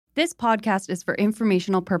This podcast is for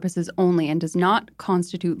informational purposes only and does not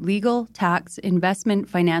constitute legal, tax, investment,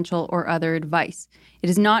 financial, or other advice. It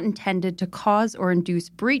is not intended to cause or induce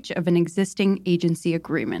breach of an existing agency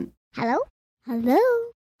agreement. Hello? Hello?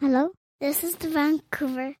 Hello? This is the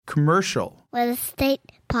Vancouver Commercial Real Estate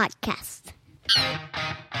Podcast.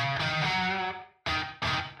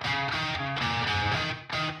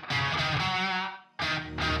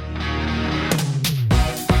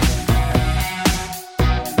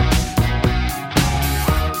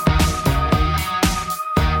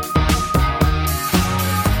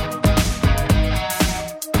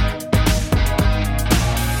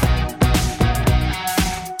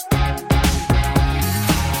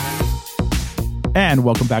 And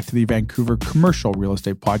welcome back to the Vancouver Commercial Real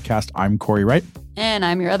Estate Podcast. I'm Corey Wright. And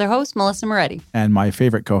I'm your other host, Melissa Moretti. And my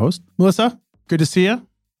favorite co-host, Melissa. Good to see you.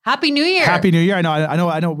 Happy New Year. Happy New Year. I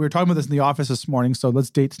know. We were talking about this in the office this morning, so let's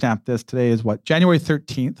date stamp this. Today is what? January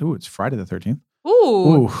 13th. Ooh, it's Friday the 13th.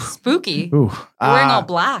 Ooh. Spooky. Ooh. You're wearing all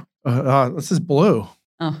black. This is blue.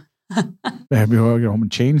 Oh. Maybe we'll get home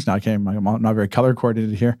and change now. I'm not very color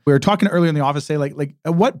coordinated here. We were talking earlier in the office, like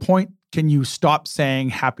at what point can you stop saying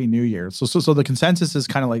Happy New Year? So the consensus is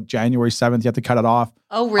kind of like January 7th. You have to cut it off.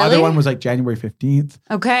 Oh, really? Other one was like January 15th.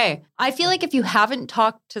 Okay. I feel like if you haven't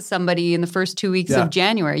talked to somebody in the first 2 weeks of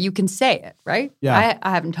January, you can say it, right? Yeah. I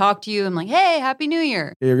haven't talked to you. I'm like, hey, Happy New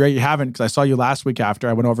Year. You're right, you haven't, because I saw you last week after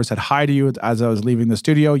I went over and said hi to you as I was leaving the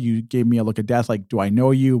studio. You gave me a look of death, like, do I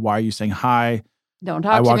know you? Why are you saying hi? Don't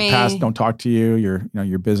talk to me. I walked past, don't talk to you.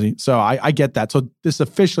 You're busy. So I get that. So this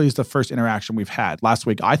officially is the first interaction we've had. Last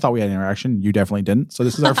week, I thought we had an interaction. You definitely didn't. So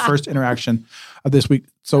this is our first interaction of this week.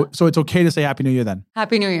 So it's okay to say Happy New Year then.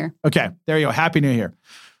 Happy New Year. Okay, there you go. Happy New Year.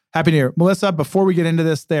 Happy New Year. Melissa, before we get into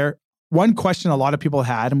this one question a lot of people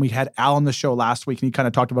had, and we had Al on the show last week, and he kind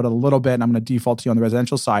of talked about it a little bit, and I'm going to default to you on the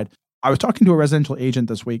residential side. I was talking to a residential agent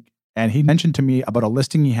this week, and he mentioned to me about a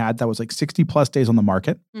listing he had that was like 60 plus days on the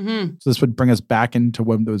market. Mm-hmm. So this would bring us back into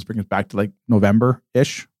when it was bring us back to like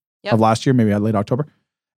November-ish of last year, maybe late October.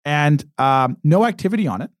 And no activity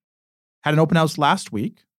on it. Had an open house last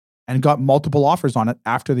week and got multiple offers on it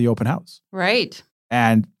after the open house. Right.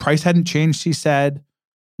 And price hadn't changed, he said.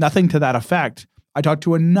 Nothing to that effect. I talked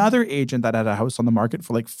to another agent that had a house on the market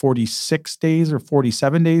for like 46 days or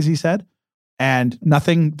 47 days, he said. And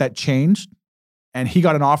nothing that changed. And he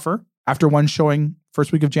got an offer after one showing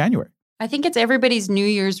first week of January. I think it's everybody's New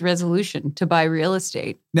Year's resolution to buy real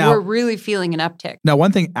estate. Now, we're really feeling an uptick. Now,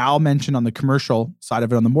 one thing Al mentioned on the commercial side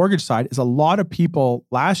of it, on the mortgage side, is a lot of people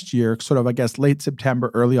last year, sort of, I guess, late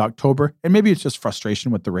September, early October, and maybe it's just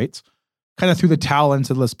frustration with the rates, kind of threw the towel in and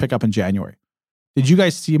said, let's pick up in January. Did you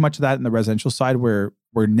guys see much of that in the residential side where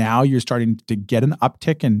now you're starting to get an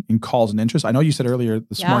uptick in calls and interest? I know you said earlier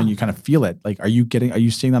this morning you kind of feel it. Like, are you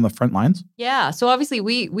seeing that on the front lines? Yeah. So obviously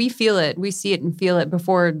we feel it. We see it and feel it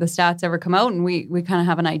before the stats ever come out, and we kind of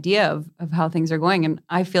have an idea of how things are going. And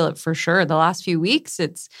I feel it for sure. The last few weeks,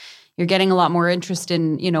 you're getting a lot more interest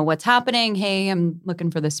in, what's happening. Hey, I'm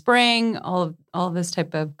looking for the spring, all of this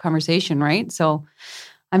type of conversation, right? So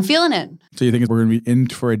I'm feeling it. So you think we're going to be in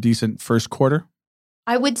for a decent first quarter?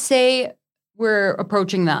 I would say we're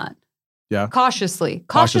approaching that. Yeah. Cautiously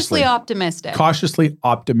optimistic. Cautiously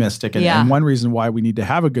optimistic. And one reason why we need to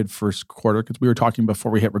have a good first quarter, because we were talking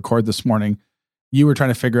before we hit record this morning, you were trying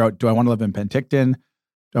to figure out, do I want to live in Penticton?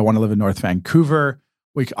 Do I want to live in North Vancouver?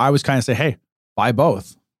 I was kind of say, hey, buy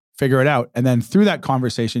both. Figure it out. And then through that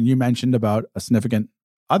conversation, you mentioned about a significant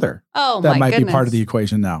other that might be part of the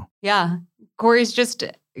equation now. Yeah. Corey's just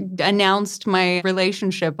announced my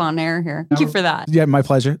relationship on air here. Thank you for that. Yeah, my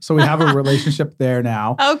pleasure. So we have a relationship there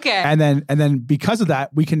now. Okay. And then because of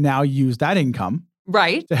that, we can now use that income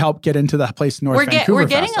to help get into the place in North Vancouver. We're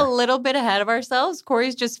getting a little bit ahead of ourselves.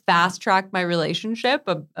 Corey's just fast-tracked my relationship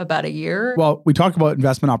about a year. Well, we talked about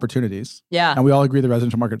investment opportunities. Yeah. And we all agree the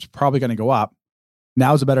residential market's probably going to go up.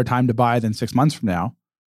 Now's a better time to buy than 6 months from now.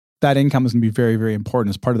 That income is going to be very, very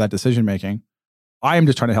important as part of that decision-making. I am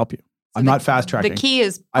just trying to help you. So I'm not fast tracking. The key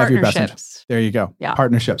is partnerships. There you go. Yeah.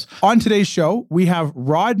 Partnerships. On today's show, we have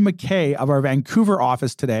Rod McKay of our Vancouver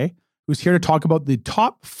office today, who's here to talk about the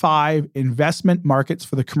top 5 investment markets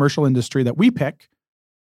for the commercial industry that we pick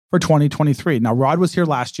for 2023. Now, Rod was here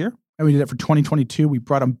last year, and we did it for 2022. We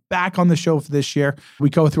brought him back on the show for this year. We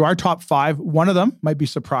go through our top 5. One of them might be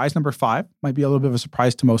surprise. Number 5 might be a little bit of a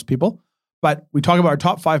surprise to most people. But we talk about our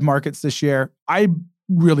top 5 markets this year. I'm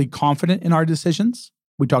really confident in our decisions.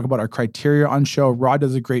 We talk about our criteria on show. Rod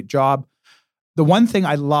does a great job. The one thing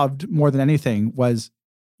I loved more than anything was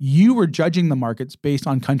you were judging the markets based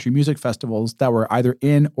on country music festivals that were either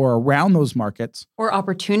in or around those markets, or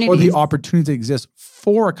opportunities, or the opportunities that exist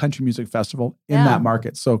for a country music festival in that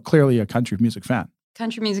market. So clearly a country music fan.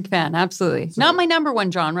 Country music fan, absolutely. Not my number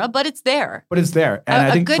one genre, but it's there. But it's there. And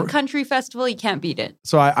I think a good country festival, you can't beat it.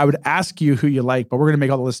 So I would ask you who you like, but we're going to make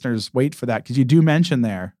all the listeners wait for that because you do mention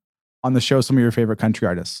there on the show some of your favorite country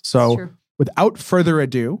artists. So without further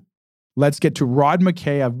ado, let's get to Rod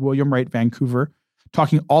McKay of William Wright Vancouver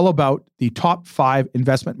talking all about the top 5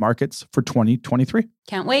 investment markets for 2023.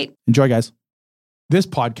 Can't wait. Enjoy, guys. This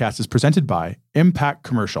podcast is presented by Impact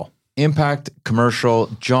Commercial. Impact Commercial,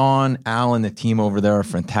 John, Alan, the team over there are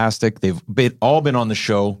fantastic. They've all been on the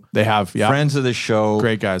show. They have, yeah. Friends of the show.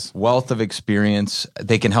 Great guys. Wealth of experience.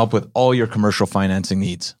 They can help with all your commercial financing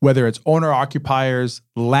needs. Whether it's owner-occupiers,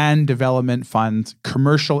 land development funds,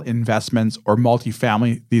 commercial investments, or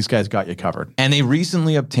multifamily, these guys got you covered. And they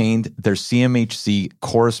recently obtained their CMHC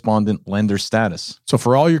correspondent lender status. So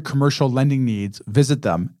for all your commercial lending needs, visit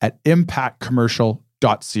them at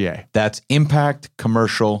impactcommercial.ca. That's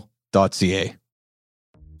impactcommercial.ca. Okay,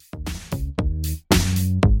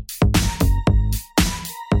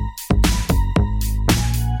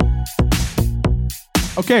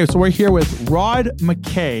 so we're here with Rod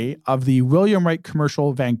McKay of the William Wright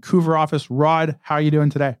Commercial Vancouver office. Rod, how are you doing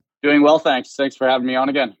today? Doing well, thanks. Thanks for having me on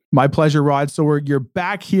again. My pleasure, Rod. So you're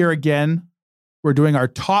back here again. We're doing our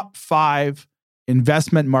top 5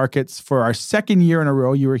 investment markets for our second year in a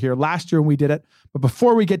row. You were here last year when we did it. But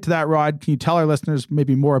before we get to that, Rod, can you tell our listeners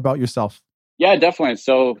maybe more about yourself? Yeah, definitely.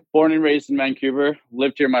 So born and raised in Vancouver,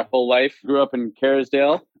 lived here my whole life, grew up in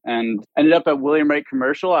Kerrisdale, and ended up at William Wright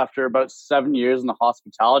Commercial after about 7 years in the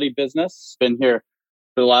hospitality business. Been here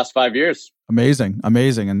for the last 5 years. Amazing.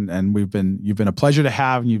 And you've been a pleasure to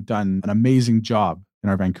have, and you've done an amazing job in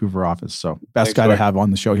our Vancouver office. So best guy to have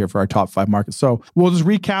on the show here for our top 5 markets. So we'll just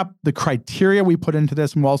recap the criteria we put into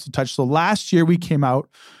this, and we'll also touch. So last year we came out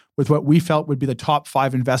with what we felt would be the top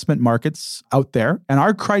 5 investment markets out there. And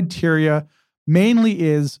our criteria mainly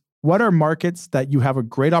is, what are markets that you have a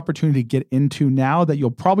great opportunity to get into now that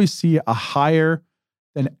you'll probably see a higher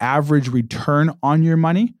than average return on your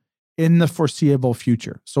money in the foreseeable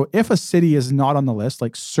future. So if a city is not on the list,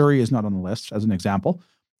 like Surrey is not on the list as an example,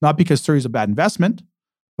 not because Surrey is a bad investment,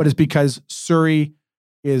 but it's because Surrey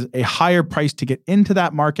is a higher price to get into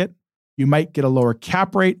that market. You might get a lower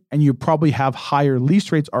cap rate, and you probably have higher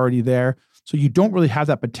lease rates already there. So you don't really have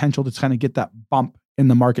that potential to kind of get that bump in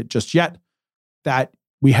the market just yet that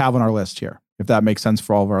we have on our list here, if that makes sense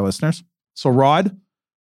for all of our listeners. So Rod,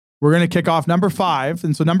 we're going to kick off number 5.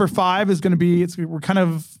 And so number 5 is going to be, it's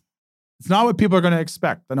not what people are going to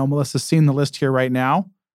expect. I know Melissa's seen the list here right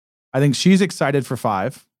now. I think she's excited for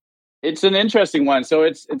 5. It's an interesting one. So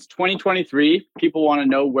it's 2023. People want to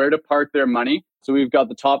know where to park their money. So we've got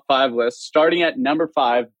the top 5 list. Starting at number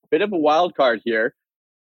 5, bit of a wild card here.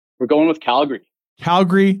 We're going with Calgary.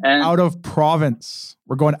 Calgary out of province.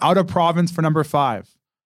 We're going out of province for number 5.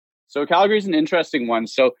 So Calgary is an interesting one.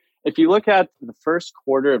 So if you look at the first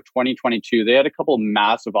quarter of 2022, they had a couple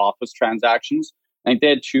massive office transactions. I think they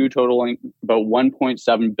had 2 totaling about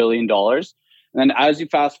 $1.7 billion. And then as you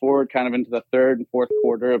fast forward kind of into the third and fourth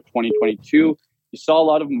quarter of 2022, you saw a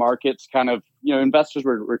lot of markets kind of, investors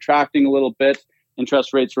were retracting a little bit.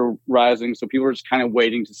 Interest rates were rising. So people were just kind of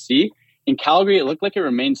waiting to see. In Calgary, it looked like it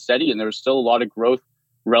remained steady, and there was still a lot of growth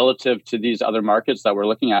relative to these other markets that we're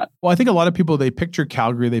looking at. Well, I think a lot of people, they picture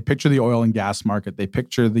Calgary, they picture the oil and gas market, they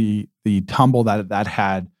picture the tumble that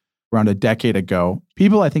had around a decade ago.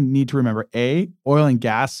 People, I think, need to remember, oil and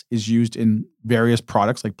gas is used in various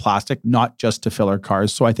products like plastic, not just to fill our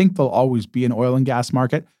cars. So I think there'll always be an oil and gas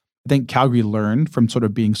market. I think Calgary learned from sort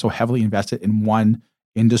of being so heavily invested in one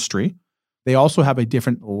industry. They also have a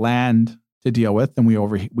different land to deal with than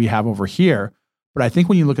we have over here. But I think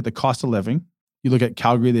when you look at the cost of living, you look at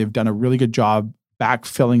Calgary, they've done a really good job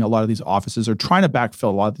backfilling a lot of these offices, or trying to backfill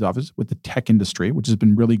a lot of these offices with the tech industry, which has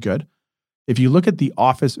been really good. If you look at the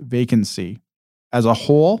office vacancy as a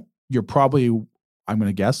whole, you're probably, I'm going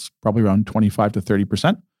to guess, probably around 25 to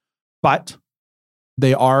 30%. But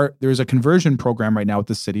there's a conversion program right now with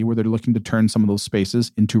the city where they're looking to turn some of those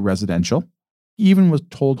spaces into residential. Even was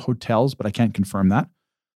told hotels, but I can't confirm that.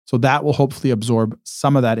 So that will hopefully absorb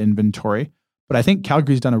some of that inventory. But I think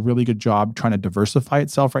Calgary's done a really good job trying to diversify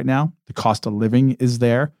itself right now. The cost of living is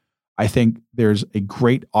there. I think there's a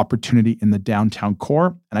great opportunity in the downtown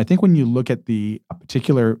core. And I think when you look at the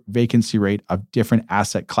particular vacancy rate of different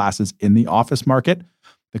asset classes in the office market,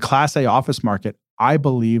 the Class A office market, I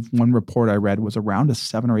believe one report I read was around a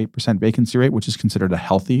 7 or 8% vacancy rate, which is considered a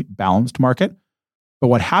healthy, balanced market. But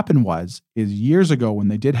what happened is years ago when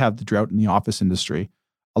they did have the drought in the office industry,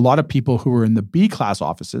 a lot of people who were in the B class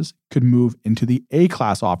offices could move into the A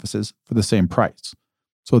class offices for the same price.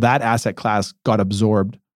 So that asset class got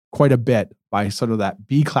absorbed quite a bit by sort of that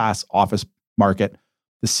B class office market.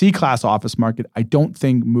 The C class office market, I don't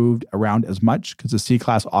think moved around as much because the C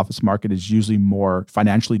class office market is usually more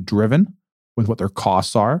financially driven with what their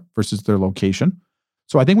costs are versus their location.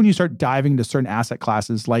 So I think when you start diving into certain asset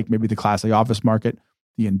classes, like maybe the Class A office market,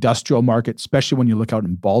 the industrial market, especially when you look out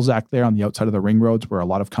in Balzac there on the outside of the ring roads, where a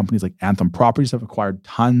lot of companies like Anthem Properties have acquired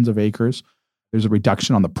tons of acres. There's a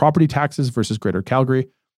reduction on the property taxes versus Greater Calgary.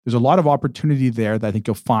 There's a lot of opportunity there that I think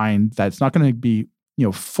you'll find that it's not going to be,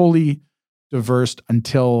 fully diverse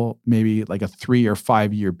until maybe like a 3 or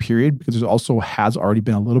 5 year period, because there also has already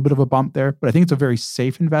been a little bit of a bump there. But I think it's a very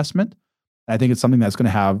safe investment. I think it's something that's going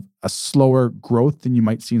to have a slower growth than you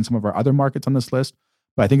might see in some of our other markets on this list.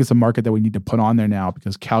 But I think it's a market that we need to put on there now,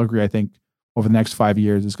 because Calgary, I think, over the next 5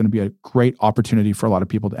 years is going to be a great opportunity for a lot of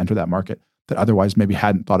people to enter that market that otherwise maybe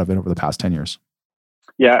hadn't thought of it over the past 10 years.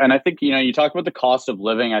 Yeah, and I think, you talk about the cost of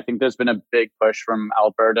living. I think there's been a big push from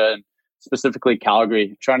Alberta and specifically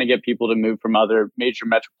Calgary, trying to get people to move from other major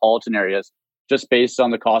metropolitan areas just based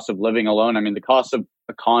on the cost of living alone. I mean, the cost of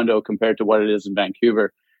a condo compared to what it is in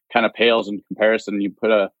Vancouver kind of pales in comparison. You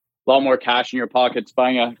put a lot more cash in your pockets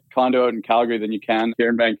buying a condo out in Calgary than you can here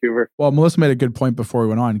in Vancouver. Well, Melissa made a good point before we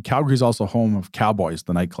went on. Calgary's also home of Cowboys,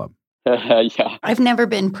 the nightclub. Yeah. I've never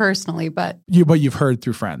been personally, but you've heard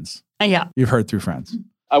through friends. Yeah. You've heard through friends.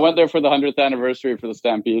 I went there for the 100th anniversary for the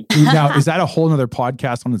Stampede. Now, is that a whole other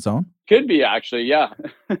podcast on its own? Could be, actually, yeah.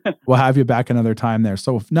 We'll have you back another time there.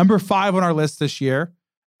 So number 5 on our list this year,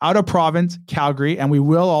 out of province, Calgary. And we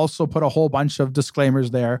will also put a whole bunch of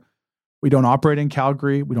disclaimers there. We don't operate in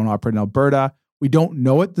Calgary. We don't operate in Alberta. We don't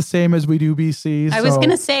know it the same as we do BC. I was going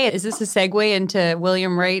to say, is this a segue into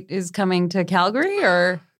William Wright is coming to Calgary,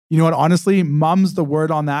 or? You know what? Honestly, mum's the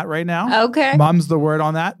word on that right now. Okay. Mum's the word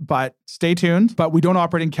on that, but stay tuned. But we don't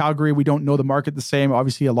operate in Calgary. We don't know the market the same.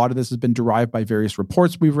 Obviously, a lot of this has been derived by various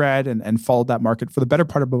reports we've read and followed that market for the better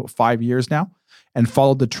part of about 5 years now and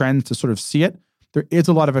followed the trends to sort of see it. There is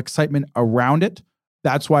a lot of excitement around it.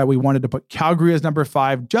 That's why we wanted to put Calgary as number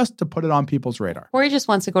 5, just to put it on people's radar. Or he just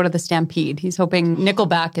wants to go to the Stampede. He's hoping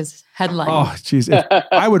Nickelback is headlining. Oh, geez.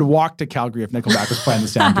 I would walk to Calgary if Nickelback was playing the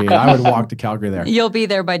Stampede. I would walk to Calgary there. You'll be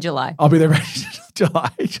there by July. I'll be there by July.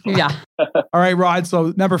 Yeah. All right, Rod.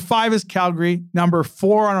 So number 5 is Calgary. Number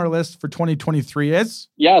 4 on our list for 2023 is?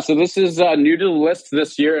 Yeah, so this is new to the list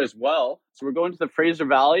this year as well. So we're going to the Fraser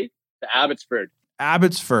Valley, to Abbotsford.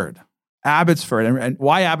 Abbotsford. And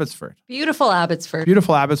why Abbotsford? Beautiful Abbotsford.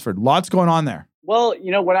 Beautiful Abbotsford. Lots going on there. Well,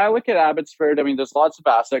 when I look at Abbotsford, I mean, there's lots of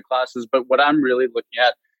asset classes, but what I'm really looking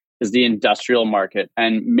at is the industrial market.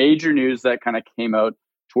 And major news that kind of came out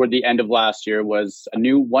toward the end of last year was a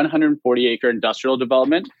new 140-acre industrial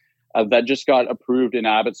development that just got approved in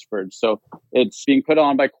Abbotsford. So it's being put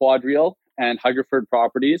on by Quadreal and Hungerford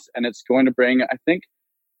Properties, and it's going to bring, I think,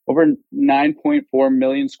 over 9.4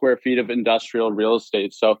 million square feet of industrial real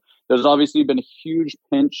estate. So there's obviously been a huge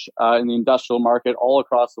pinch in the industrial market all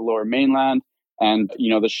across the Lower Mainland. And,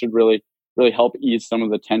 this should really help ease some of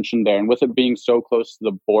the tension there. And with it being so close to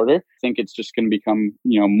the border, I think it's just going to become,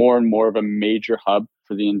 more and more of a major hub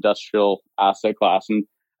for the industrial asset class. And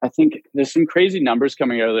I think there's some crazy numbers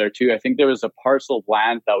coming out of there too. I think there was a parcel of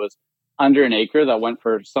land that was under an acre that went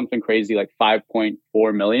for something crazy like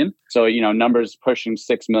 5.4 million. So, numbers pushing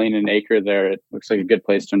 6 million an acre there. It looks like a good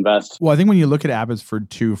place to invest. Well, I think when you look at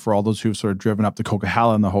Abbotsford too, for all those who've sort of driven up to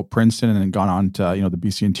Coquihalla and the Hope Princeton and then gone on to, the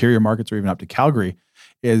BC interior markets or even up to Calgary,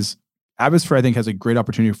 is Abbotsford, I think, has a great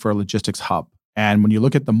opportunity for a logistics hub. And when you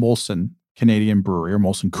look at the Molson Canadian brewery, or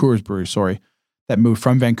Molson Coors brewery, that moved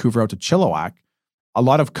from Vancouver out to Chilliwack, a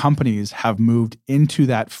lot of companies have moved into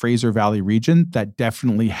that Fraser Valley region that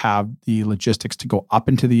definitely have the logistics to go up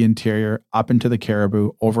into the interior, up into the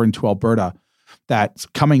Caribou, over into Alberta. That's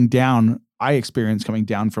coming down. I experience coming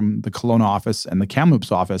down from the Kelowna office and the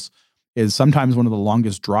Kamloops office is sometimes one of the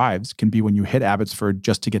longest drives can be when you hit Abbotsford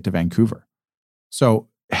just to get to Vancouver. So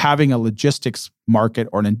having a logistics market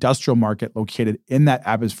or an industrial market located in that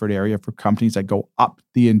Abbotsford area for companies that go up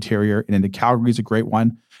the interior and into Calgary is a great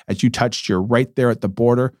one. As you touched, you're right there at the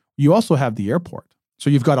border. You also have the airport. So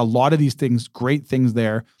you've got a lot of these things, great things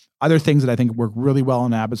there. Other things that I think work really well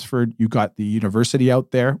in Abbotsford, you've got the university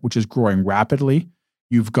out there, which is growing rapidly.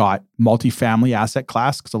 You've got multifamily asset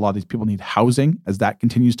class because a lot of these people need housing. As that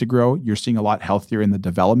continues to grow, you're seeing a lot healthier in the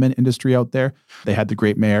development industry out there. They had the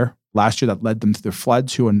great mayor last year that led them through the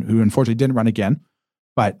floods, who unfortunately didn't run again.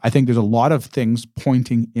 But I think there's a lot of things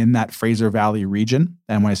pointing in that Fraser Valley region.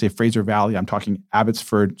 And when I say Fraser Valley, I'm talking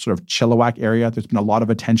Abbotsford, sort of Chilliwack area. There's been a lot of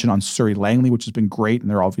attention on Surrey Langley, which has been great. And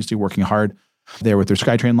they're obviously working hard there with their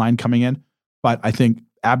SkyTrain line coming in. But I think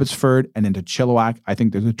Abbotsford and into Chilliwack, I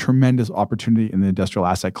think there's a tremendous opportunity in the industrial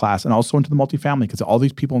asset class and also into the multifamily because all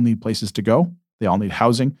these people need places to go. They all need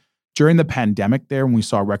housing. During the pandemic there, when we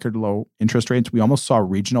saw record low interest rates, we almost saw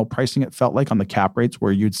regional pricing, it felt like, on the cap rates,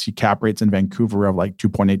 where you'd see cap rates in Vancouver of like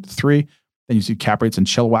 2.8 to 3. Then you see cap rates in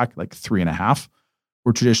Chilliwack like 3.5,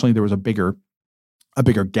 where traditionally there was a bigger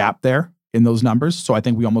gap there in those numbers. So I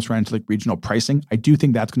think we almost ran into like regional pricing. I do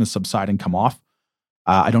think that's going to subside and come off.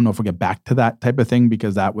 I don't know if we'll get back to that type of thing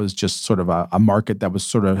because that was just sort of a market that was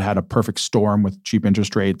sort of had a perfect storm with cheap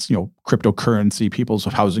interest rates, cryptocurrency, people's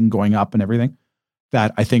housing going up and everything.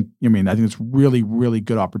 That I think it's really, really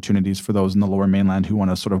good opportunities for those in the Lower Mainland who want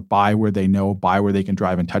to sort of buy where they know, buy where they can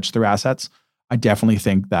drive and touch their assets. I definitely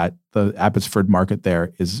think that the Abbotsford market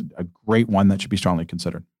there is a great one that should be strongly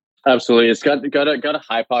considered. Absolutely. It's got a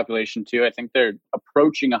high population too. I think they're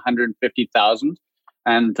approaching 150,000.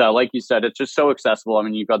 And like you said, it's just so accessible. I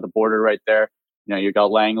mean, you've got the border right there. You've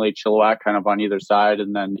got Langley, Chilliwack kind of on either side.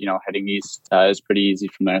 And then, heading east is pretty easy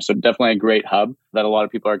from there. So definitely a great hub that a lot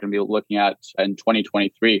of people are going to be looking at in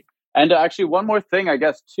 2023. And actually, one more thing, I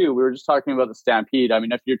guess, too, we were just talking about the Stampede. I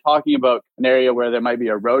mean, if you're talking about an area where there might be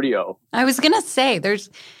a rodeo. I was going to say, there's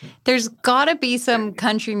got to be some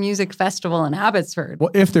country music festival in Abbotsford.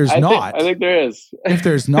 Well, if there's not. I think there is. If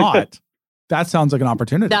there's not, that sounds like an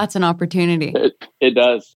opportunity. That's an opportunity. It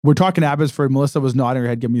does. We're talking Abbotsford. Melissa was nodding her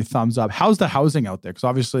head, giving me a thumbs up. How's the housing out there? Because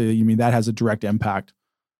obviously, that has a direct impact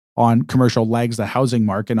on commercial legs, the housing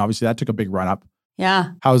market. And obviously, that took a big run up.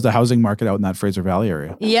 Yeah. How's the housing market out in that Fraser Valley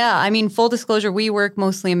area? Yeah. I mean, full disclosure, we work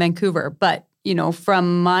mostly in Vancouver. But,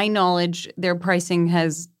 from my knowledge, their pricing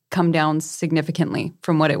has come down significantly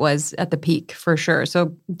from what it was at the peak, for sure.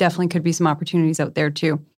 So definitely could be some opportunities out there,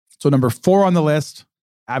 too. So number 4 on the list,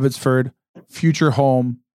 Abbotsford, future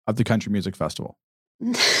home of the Country Music Festival.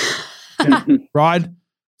 Rod,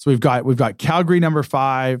 so we've got Calgary number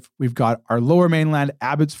 5. We've got our Lower Mainland,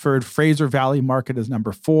 Abbotsford, Fraser Valley market as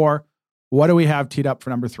number 4. What do we have teed up for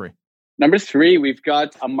number 3? Number 3, we've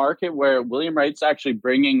got a market where William Wright's actually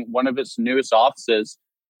bringing one of its newest offices,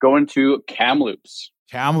 going to Kamloops.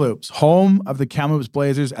 Kamloops, home of the Kamloops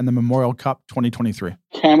Blazers and the Memorial Cup 2023.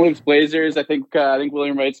 Kamloops Blazers. I think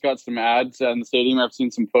William Wright's got some ads in the stadium. I've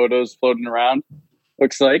seen some photos floating around.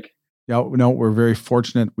 Looks like. Yeah, no, we're very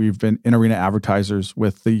fortunate. We've been in-arena advertisers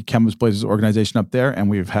with the Kamloops Blazers organization up there, and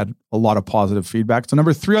we've had a lot of positive feedback. So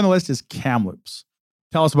number 3 on the list is Kamloops.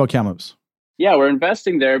 Tell us about Kamloops. Yeah, we're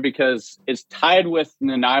investing there because it's tied with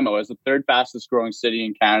Nanaimo as the 3rd fastest growing city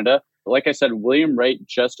in Canada. Like I said, William Wright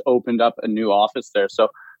just opened up a new office there. So,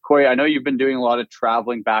 Corey, I know you've been doing a lot of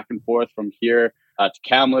traveling back and forth from here to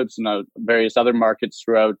Kamloops and various other markets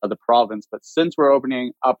throughout the province. But since we're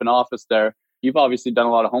opening up an office there, you've obviously done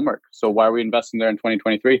a lot of homework. So why are we investing there in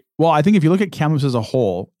 2023? Well, I think if you look at Kamloops as a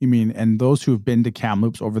whole, and those who have been to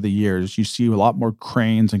Kamloops over the years, you see a lot more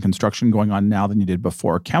cranes and construction going on now than you did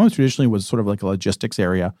before. Kamloops traditionally was sort of like a logistics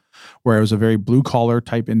area where it was a very blue collar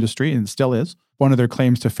type industry, and it still is. One of their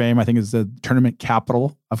claims to fame, I think, is the tournament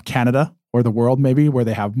capital of Canada or the world, maybe, where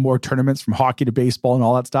they have more tournaments from hockey to baseball and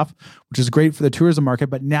all that stuff, which is great for the tourism market.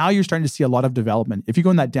 But now you're starting to see a lot of development. If you go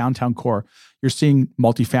in that downtown core, you're seeing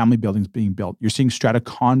multifamily buildings being built. You're seeing strata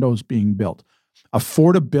condos being built.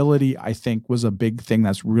 Affordability, I think, was a big thing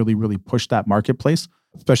that's really, really pushed that marketplace,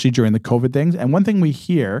 especially during the COVID things. And one thing we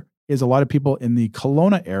hear is a lot of people in the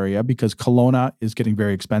Kelowna area, because Kelowna is getting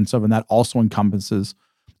very expensive, and that also encompasses,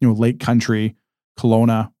 Lake Country,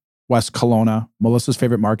 Kelowna, West Kelowna, Melissa's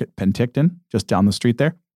favorite market, Penticton, just down the street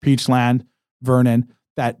there, Peachland, Vernon,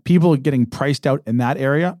 that people getting priced out in that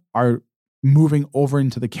area are moving over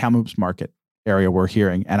into the Kamloops market area, we're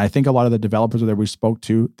hearing. And I think a lot of the developers that we spoke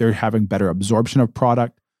to, they're having better absorption of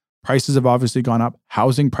product. Prices have obviously gone up.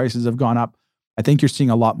 Housing prices have gone up. I think you're seeing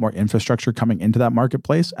a lot more infrastructure coming into that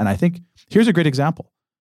marketplace. And I think here's a great example.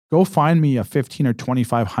 Go find me a 1,500 or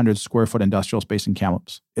 2,500 square foot industrial space in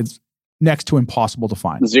Kamloops. It's next to impossible to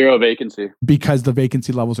find. 0 vacancy. Because the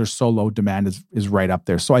vacancy levels are so low, demand is right up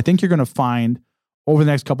there. So I think you're going to find over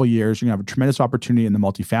the next couple of years, you're going to have a tremendous opportunity in the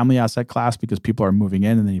multifamily asset class because people are moving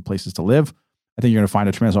in and they need places to live. I think you're going to find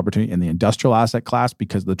a tremendous opportunity in the industrial asset class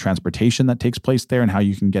because of the transportation that takes place there and how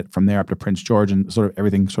you can get from there up to Prince George and sort of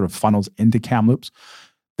everything sort of funnels into Kamloops.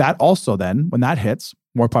 That also then, when that hits,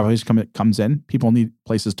 more population comes in, people need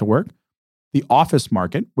places to work. The office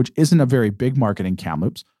market, which isn't a very big market in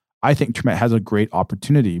Kamloops, I think has a great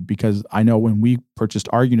opportunity because I know when we purchased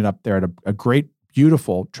our unit up there at a great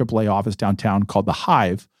beautiful AAA office downtown called The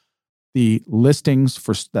Hive, the listings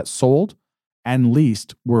that sold and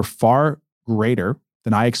leased were far greater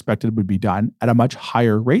than I expected would be done at a much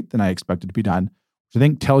higher rate than I expected to be done, which I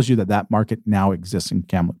think tells you that that market now exists in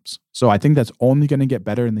Kamloops. So I think that's only going to get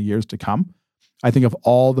better in the years to come. I think of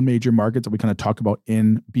all the major markets that we kind of talk about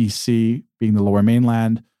in BC, being the Lower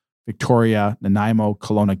Mainland, Victoria, Nanaimo,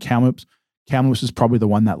 Kelowna, Kamloops. Kamloops is probably the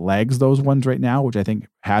one that lags those ones right now, which I think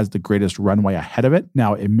has the greatest runway ahead of it.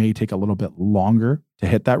 Now, it may take a little bit longer to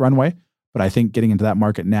hit that runway, but I think getting into that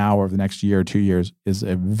market now over the next year or 2 years is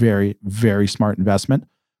a very, very smart investment.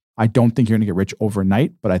 I don't think you're going to get rich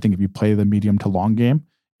overnight, but I think if you play the medium to long game,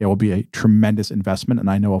 it will be a tremendous investment. And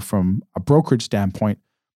I know from a brokerage standpoint,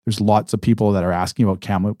 there's lots of people that are asking about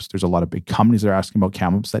Kamloops. There's a lot of big companies that are asking about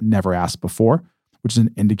Kamloops that never asked before, which is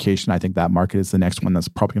an indication I think that market is the next one that's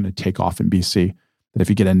probably going to take off in BC. That if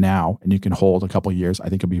you get in now and you can hold a couple of years, I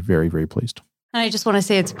think you'll be very, very pleased. And I just want to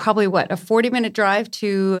say it's probably, a 40-minute drive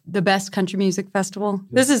to the best country music festival?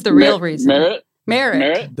 This is the real reason.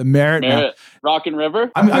 Merritt. The Merritt. Merritt. Rockin'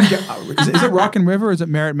 River? Is it Rockin' River or is it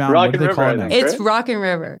Merritt Mountain? Rockin' What do they River, call I it now? think. It's Rockin'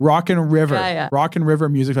 River. Rockin' River. Yeah. Rockin' River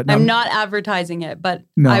Music Festival. I'm not advertising it, but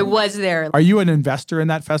No. I was there. Are you an investor in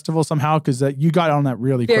that festival somehow? Because you got on that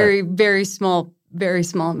really Very, quick. very small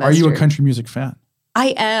investor. Are you a country music fan?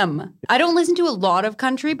 I am. I don't listen to a lot of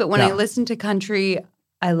country, but when Yeah. I listen to country,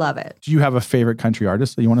 I love it. Do you have a favorite country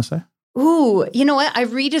artist that you want to say? Ooh, you know what? I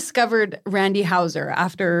rediscovered Randy Houser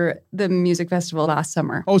after the music festival last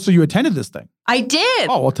summer. Oh, so you attended this thing? I did.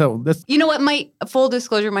 Oh, well, tell this. You know what? My full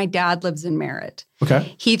disclosure, my dad lives in Merritt.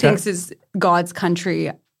 Okay. He thinks it's God's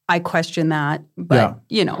country. I question that, but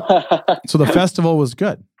So the festival was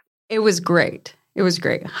good. it was great. It was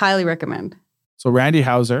great. Highly recommend. So Randy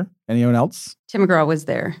Houser. Anyone else? Tim McGraw was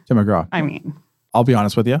there. Tim McGraw. I mean, I'll be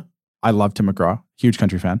honest with you. I love Tim McGraw. Huge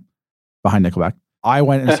country fan. Behind Nickelback. I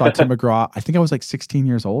went and saw Tim McGraw. I think I was like 16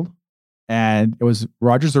 years old. And it was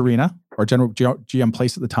Rogers Arena or General GM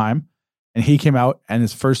Place at the time. And he came out and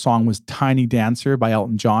his first song was Tiny Dancer by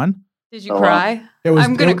Elton John. did you cry?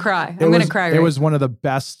 I'm going to cry. I'm going to cry. It was one of the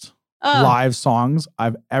best live songs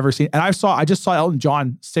I've ever seen. And I just saw Elton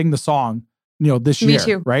John sing the song, this Me year.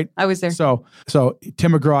 too. Right? I was there. So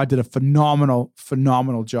Tim McGraw did a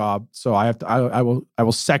phenomenal job. So I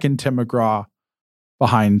will second Tim McGraw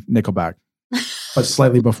behind Nickelback, but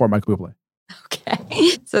slightly before Michael Bublé.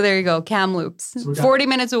 Okay. So there you go. Kamloops. 40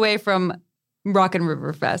 minutes away from Rockin'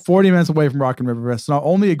 River Fest. 40 minutes away from Rockin' River Fest. It's not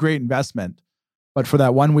only a great investment, but for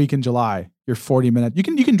that 1 week in July, you're 40 minutes. You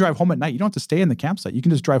can drive home at night. You don't have to stay in the campsite. You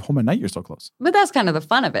can just drive home at night. You're so close. But that's kind of the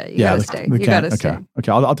fun of it. You got to stay. You got to stay.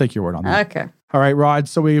 Okay. I'll take your word on that. Okay. All right, Rod.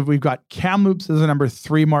 So we've got Kamloops as a number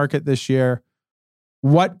 3 market this year.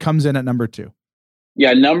 What comes in at number 2?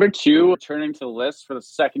 Yeah, number 2, turning to the list for the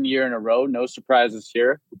second year in a row. No surprises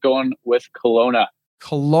here. Going with Kelowna.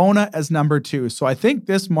 Kelowna as number 2. So I think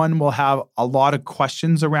this one will have a lot of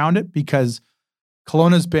questions around it because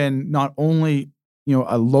Kelowna's been not only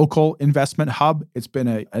a local investment hub, it's been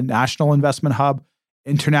a national investment hub.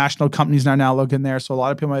 International companies are now looking there. So a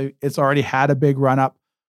lot of people, it's already had a big run up.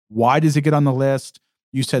 Why does it get on the list?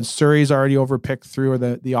 You said Surrey's already overpicked through, or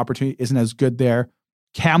the opportunity isn't as good there.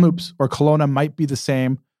 Kamloops or Kelowna might be the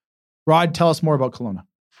same. Rod, tell us more about Kelowna.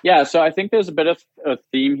 Yeah, so I think there's a bit of a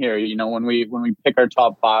theme here. When we pick our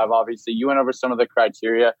top 5, obviously you went over some of the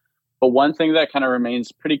criteria, but one thing that kind of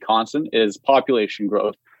remains pretty constant is population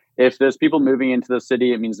growth. If there's people moving into the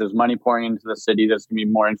city, it means there's money pouring into the city. There's going to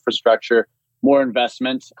be more infrastructure, more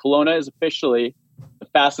investment. Kelowna is officially the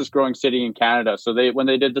fastest growing city in Canada. So when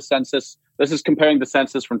they did the census, this is comparing the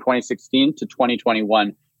census from 2016 to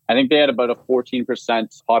 2021. I think they had about a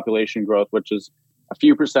 14% population growth, which is a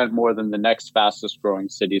few percent more than the next fastest growing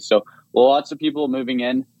city. So lots of people moving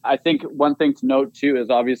in. I think one thing to note too is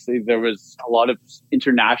obviously there was a lot of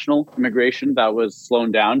international immigration that was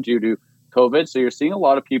slowed down due to COVID. So you're seeing a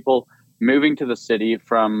lot of people moving to the city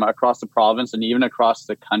from across the province and even across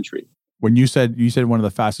the country. When you said one of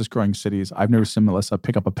the fastest growing cities, I've never seen Melissa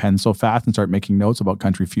pick up a pen so fast and start making notes about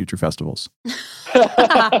country future festivals.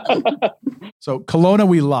 So Kelowna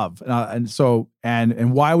we love.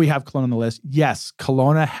 And why we have Kelowna on the list. Yes,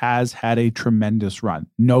 Kelowna has had a tremendous run.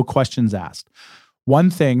 No questions asked.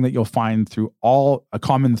 One thing that you'll find through a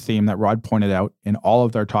common theme that Rod pointed out in all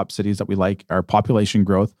of our top cities that we like are population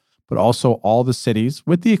growth, but also all the cities,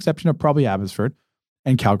 with the exception of probably Abbotsford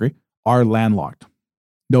and Calgary, are landlocked.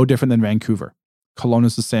 No different than Vancouver.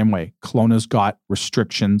 Kelowna's the same way. Kelowna's got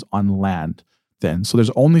restrictions on land then. So there's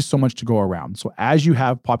only so much to go around. So as you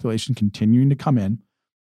have population continuing to come in,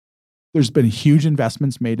 there's been huge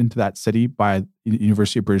investments made into that city by the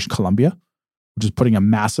University of British Columbia, which is putting a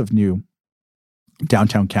massive new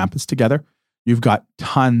downtown campus together. You've got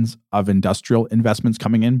tons of industrial investments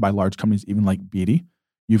coming in by large companies, even like Beatty.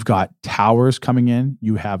 You've got towers coming in.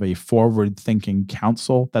 You have a forward-thinking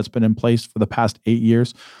council that's been in place for the past 8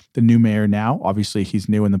 years. The new mayor now, obviously, he's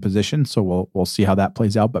new in the position, so we'll see how that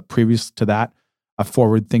plays out. But previous to that, a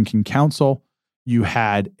forward-thinking council. You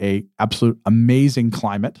had a absolute amazing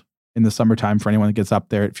climate in the summertime. For anyone that gets up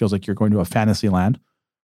there, it feels like you're going to a fantasy land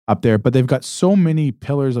up there. But they've got so many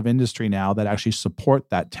pillars of industry now that actually support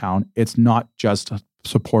that town. It's not just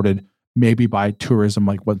supported maybe by tourism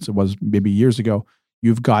like once it was maybe years ago.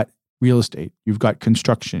 You've got real estate, you've got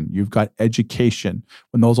construction, you've got education.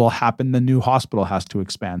 When those all happen, the new hospital has to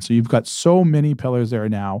expand. So you've got so many pillars there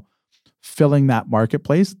now filling that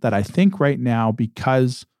marketplace that I think right now,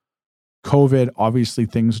 because COVID, obviously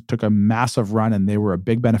things took a massive run and they were a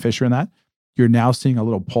big beneficiary in that, you're now seeing a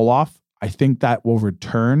little pull off. I think that will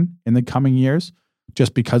return in the coming years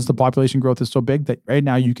just because the population growth is so big that right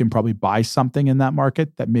now you can probably buy something in that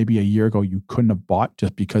market that maybe a year ago you couldn't have bought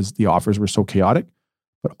just because the offers were so chaotic.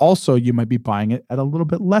 But also you might be buying it at a little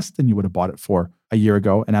bit less than you would have bought it for a year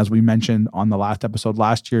ago. And as we mentioned on the last episode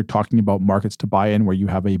last year, talking about markets to buy in where you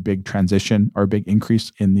have a big transition or a big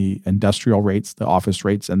increase in the industrial rates, the office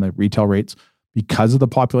rates, and the retail rates because of the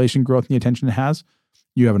population growth and the attention it has,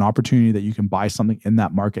 you have an opportunity that you can buy something in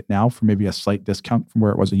that market now for maybe a slight discount from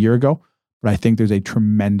where it was a year ago. But I think there's a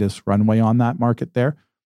tremendous runway on that market there.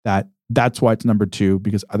 That's why it's number 2,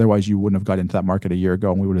 because otherwise you wouldn't have got into that market a year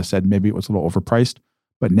ago and we would have said maybe it was a little overpriced.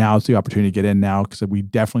 But now it's the opportunity to get in now because we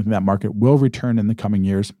definitely think that market will return in the coming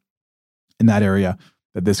years in that area,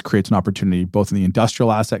 that this creates an opportunity both in the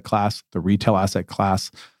industrial asset class, the retail asset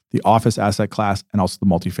class, the office asset class, and also the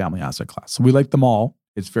multifamily asset class. So we like them all.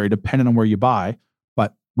 It's very dependent on where you buy,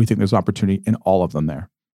 but we think there's an opportunity in all of them there.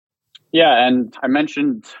 Yeah, and I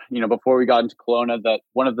mentioned, before we got into Kelowna that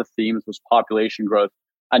one of the themes was population growth.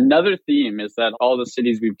 Another theme is that all the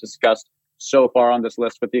cities we've discussed so far on this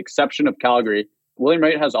list, with the exception of Calgary, William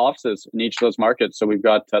Wright has offices in each of those markets. So we've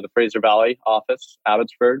got the Fraser Valley office,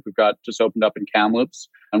 Abbotsford. We've got just opened up in Kamloops.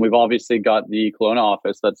 And we've obviously got the Kelowna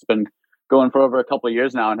office that's been going for over a couple of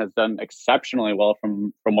years now and has done exceptionally well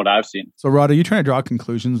from what I've seen. So Rod, are you trying to draw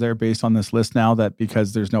conclusions there based on this list now that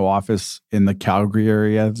because there's no office in the Calgary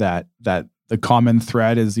area that the common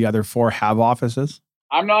thread is the other 4 have offices?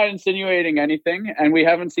 I'm not insinuating anything, and we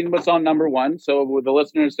haven't seen what's on number 1. So the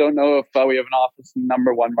listeners don't know if we have an office in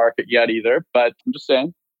number 1 market yet either, but I'm just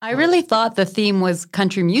saying. I really thought the theme was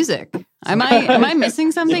country music. Am I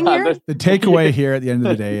missing something here? The takeaway here at the end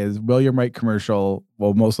of the day is William Wright Commercial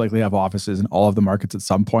will most likely have offices in all of the markets at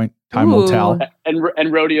some point. Time will tell.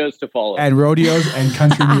 And rodeos to follow. And rodeos and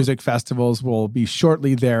country music festivals will be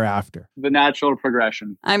shortly thereafter. The natural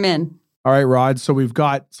progression. I'm in. All right, Rod. So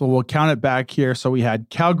we'll count it back here. So we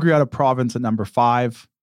had Calgary out of province at number 5.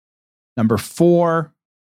 Number 4,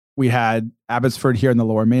 we had Abbotsford here in the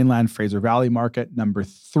Lower Mainland, Fraser Valley market. Number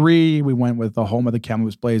 3, we went with the home of the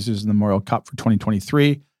Kamloops Blazers in the Memorial Cup for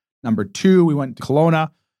 2023. Number 2, we went to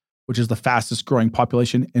Kelowna, which is the fastest growing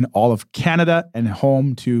population in all of Canada and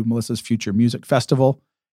home to Melissa's Future Music Festival.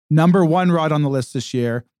 Number 1, Rod, on the list this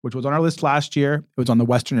year, which was on our list last year. It was on the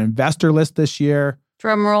Western Investor list this year.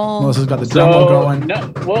 Drum roll. Melissa's got the drum roll going.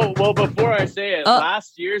 Well, before I say it,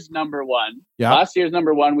 last year's number 1,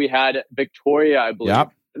 we had Victoria, I believe.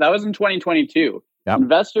 Yep. That was in 2022. Yep.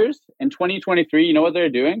 Investors in 2023, you know what they're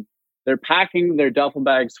doing? They're packing their duffel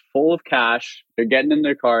bags full of cash. They're getting in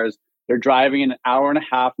their cars. They're driving an hour and a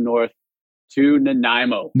half north to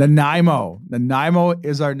Nanaimo. Nanaimo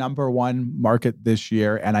is our number 1 market this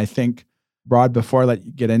year. And I think, Rod, before I let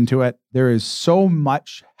you get into it, there is so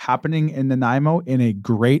much happening in Nanaimo in a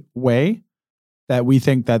great way that we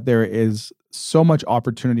think that there is so much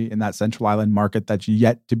opportunity in that Central Island market that's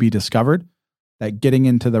yet to be discovered, that getting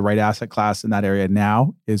into the right asset class in that area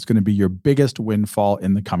now is going to be your biggest windfall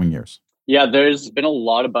in the coming years. Yeah, there's been a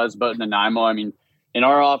lot of buzz about Nanaimo. I mean, in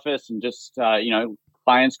our office and just,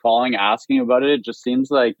 clients calling, asking about it, it just seems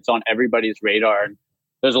like it's on everybody's radar. And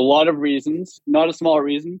there's a lot of reasons, not a small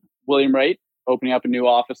reason. William Wright opening up a new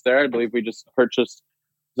office there. I believe we just purchased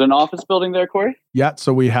an office building there, Corey? Yeah,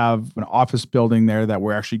 so we have an office building there that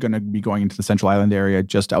we're actually going to be going into the Central Island area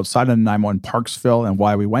just outside of Nanaimo in Parksville. And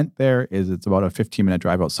why we went there is it's about a 15-minute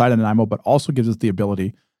drive outside of Nanaimo, but also gives us the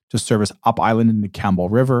ability to service up island into Campbell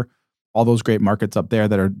River, all those great markets up there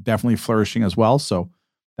that are definitely flourishing as well. So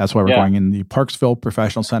that's why we're going in the Parksville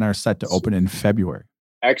Professional Center, set to open in February.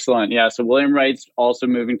 Excellent. Yeah, so William Wright's also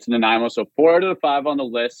moving to Nanaimo. So 4 out of the 5 on the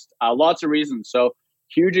list. Lots of reasons. So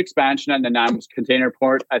huge expansion at Nanaimo's container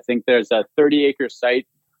port. I think there's a 30-acre site,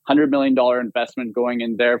 $100 million investment going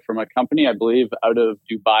in there from a company, I believe, out of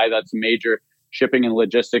Dubai. That's a major shipping and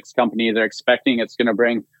logistics company. They're expecting it's going to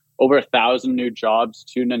bring over 1,000 new jobs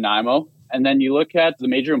to Nanaimo. And then you look at the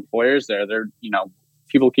major employers there.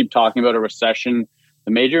 People keep talking about a recession.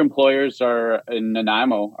 The major employers are in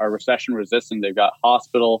Nanaimo are recession resistant. They've got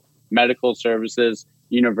hospital, medical services,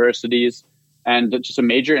 universities, and just a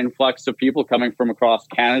major influx of people coming from across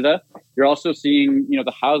Canada. You're also seeing,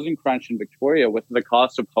 the housing crunch in Victoria with the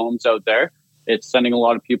cost of homes out there. It's sending a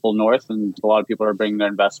lot of people north, and a lot of people are bringing their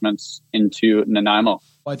investments into Nanaimo.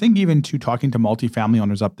 Well, I think even talking to multifamily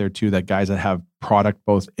owners up there too, that guys that have product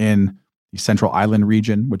both in the Central Island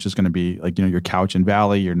region, which is going to be like, your Cowichan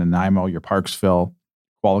Valley, your Nanaimo, your Parksville,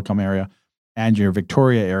 Qualicum area, and your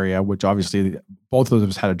Victoria area, which obviously both of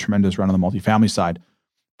those have had a tremendous run on the multifamily side,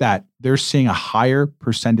 that they're seeing a higher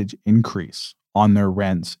percentage increase on their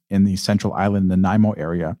rents in the Central Island, Nanaimo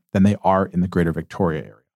area than they are in the Greater Victoria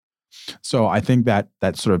area. So I think that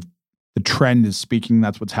sort of the trend is speaking.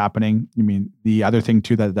 That's what's happening. I mean, the other thing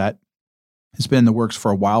too that has been in the works for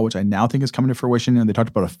a while, which I now think is coming to fruition, and they talked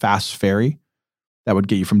about a fast ferry that would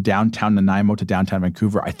get you from downtown Nanaimo to downtown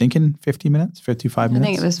Vancouver, I think in 50 minutes, 55 minutes. I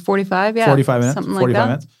think it was 45, yeah. 45 minutes, something 45 like that.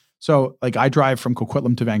 minutes. So like I drive from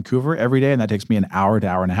Coquitlam to Vancouver every day, and that takes me an hour to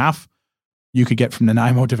hour and a half. You could get from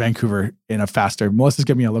Nanaimo to Vancouver in a faster. Melissa's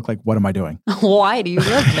giving me a look like, what am I doing? Why do you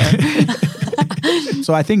live there?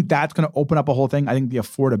 So I think that's going to open up a whole thing. I think the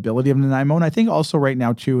affordability of Nanaimo, and I think also right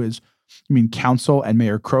now too is, Council and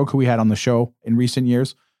Mayor Croak, who we had on the show in recent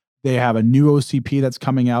years, they have a new OCP that's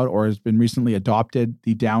coming out or has been recently adopted.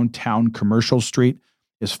 The downtown commercial street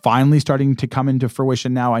is finally starting to come into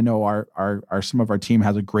fruition now. I know our some of our team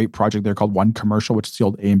has a great project there called One Commercial, which is the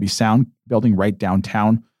old A&B Sound building right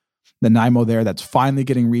downtown Nanaimo there. That's finally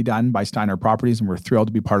getting redone by Steiner Properties, and we're thrilled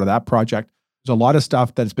to be part of that project. There's a lot of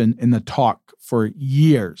stuff that's been in the talk for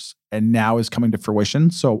years and now is coming to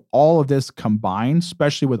fruition. So all of this combined,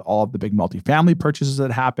 especially with all of the big multifamily purchases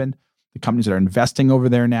that happened, the companies that are investing over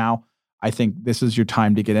there now, I think this is your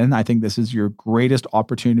time to get in. I think this is your greatest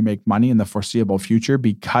opportunity to make money in the foreseeable future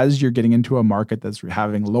because you're getting into a market that's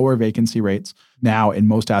having lower vacancy rates. Now, in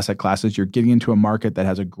most asset classes, you're getting into a market that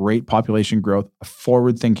has a great population growth, a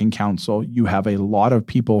forward-thinking council. You have a lot of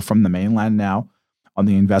people from the mainland now on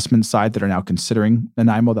the investment side that are now considering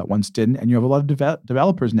Nanaimo that once didn't. And you have a lot of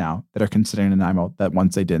developers now that are considering Nanaimo that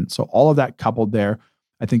once they didn't. So all of that coupled there,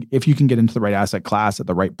 I think if you can get into the right asset class at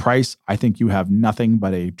the right price, I think you have nothing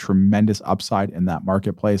but a tremendous upside in that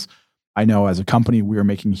marketplace. I know as a company, we are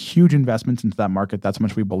making huge investments into that market. That's how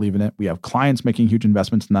much we believe in it. We have clients making huge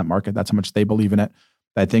investments in that market. That's how much they believe in it.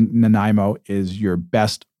 I think Nanaimo is your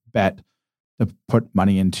best bet to put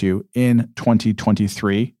money into in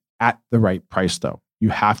 2023 at the right price, though. You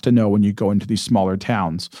have to know when you go into these smaller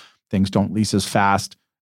towns, things don't lease as fast.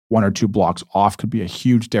 1 or 2 blocks off could be a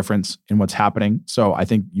huge difference in what's happening. So I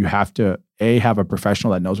think you have to, A, have a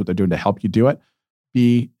professional that knows what they're doing to help you do it.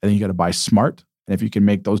 B, I think you got to buy smart. And if you can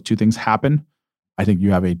make those 2 things happen, I think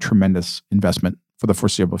you have a tremendous investment for the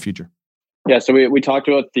foreseeable future. Yeah, so we talked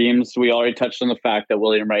about themes. We already touched on the fact that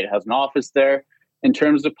William Wright has an office there. In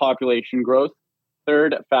terms of population growth,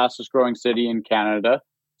 3rd fastest growing city in Canada.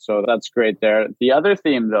 So that's great there. The other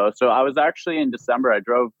theme, though, so I was actually in December. I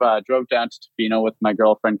drove down to Tofino with my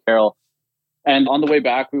girlfriend Carol, and on the way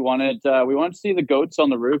back, we wanted to see the goats on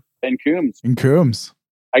the roof in Coombs. In Coombs,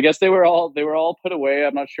 I guess they were all put away.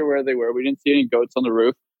 I'm not sure where they were. We didn't see any goats on the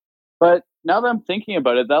roof. But now that I'm thinking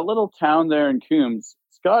about it, that little town there in Coombs,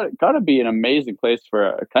 it's got to be an amazing place for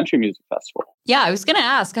a country music festival. Yeah, I was going to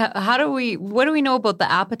ask, what do we know about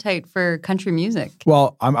the appetite for country music?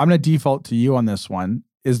 Well, I'm going to default to you on this one.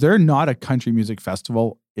 Is there not a country music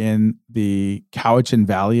festival in the Cowichan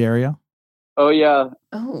Valley area? Oh, yeah.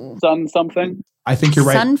 Oh. Something? I think you're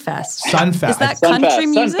right. Sunfest. Sunfest. Is that country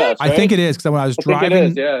music? Sunfest, right? I think it is because when I was driving, it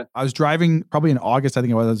is, yeah. I was driving probably in August. I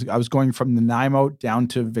think it was. I was going from Nanaimo down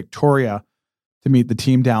to Victoria to meet the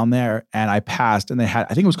team down there, and I passed, and they had,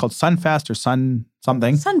 I think it was called Sunfest or Sun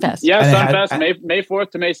something. Sunfest. Yeah, And Sunfest, May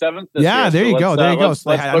 4th to May 7th. Yeah, there you go. There you go.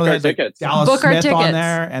 So they had, book our like, tickets. Dallas Book our Smith on tickets.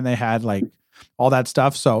 there, and they had like all that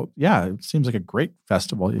stuff. So yeah, it seems like a great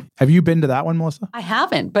festival. Have you been to that one, Melissa? I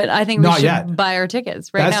haven't, but I think we Not should yet. buy our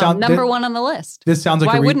tickets right That now. sound- Number 1 on the list. This sounds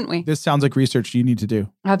like Why wouldn't we? This sounds like research you need to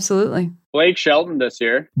do. Absolutely. Blake Shelton this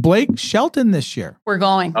year. Blake Shelton this year. We're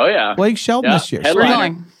going. Oh, yeah. Blake Shelton Yeah, this year. headliner. We're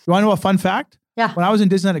going. You want to know a fun fact? Yeah. When I was in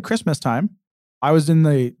Disneyland at Christmas time, I was in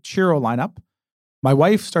the Chiro lineup. My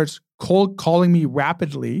wife starts cold calling me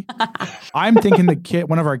rapidly. I'm thinking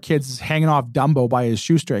one of our kids is hanging off Dumbo by his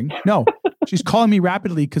shoestring. No, she's calling me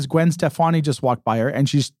rapidly because Gwen Stefani just walked by her, and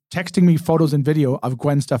she's texting me photos and video of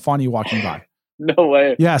Gwen Stefani walking by. No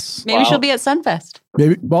way. Yes. Maybe Wow. she'll be at Sunfest.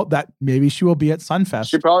 Maybe she will be at Sunfest.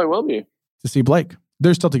 She probably will be. to see Blake.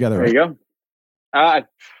 They're still together. There you go. I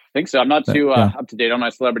think so. I'm not too Yeah. up to date on my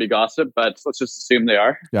celebrity gossip, but let's just assume they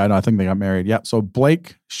are. Yeah, no, I think they got married. Yeah. So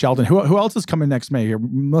Blake Shelton. Who else is coming next May? Here,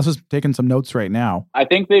 Melissa's taking some notes right now. I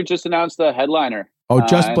think they've just announced the headliner. Oh,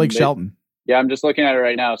 just and Blake Shelton. Yeah, I'm just looking at it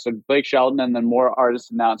right now. So Blake Shelton, and then more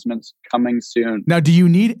artist announcements coming soon. Now, do you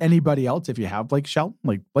need anybody else if you have Blake Shelton?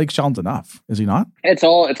 Like Blake Shelton's enough, is he not? It's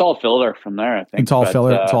all filler from there, I think. It's all But,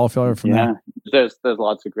 filler. It's all filler from there. There's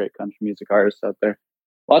lots of great country music artists out there.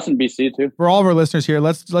 Lots in BC too. For all of our listeners here,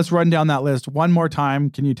 let's run down that list one more time.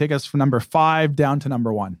 Can you take us from number 5 down to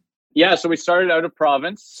number 1? Yeah, so we started out of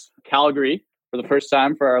province, Calgary, for the first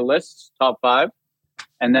time for our list, top 5.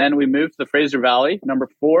 And then we moved to the Fraser Valley, number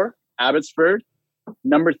 4, Abbotsford.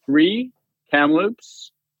 Number 3,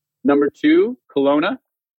 Kamloops. Number 2, Kelowna.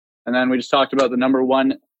 And then we just talked about the number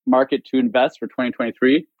 1 market to invest for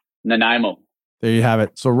 2023, Nanaimo. There you have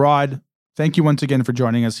it. So Rod, thank you once again for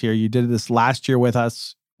joining us here. You did this last year with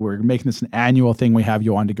us. We're making this an annual thing. We have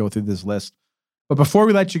you on to go through this list. But before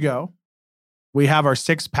we let you go, we have our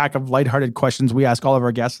 6-pack of lighthearted questions we ask all of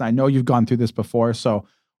our guests. And I know you've gone through this before, so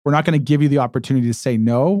we're not going to give you the opportunity to say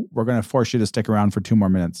no. We're going to force you to stick around for 2 more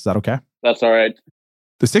minutes. Is that okay? That's all right.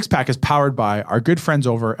 The 6-pack is powered by our good friends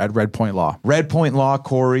over at Red Point Law. Red Point Law,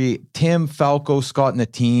 Corey, Tim, Falco, Scott, and the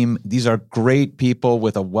team. These are great people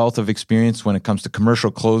with a wealth of experience when it comes to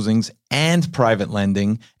commercial closings and private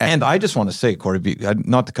lending. And I just want to say, Corey,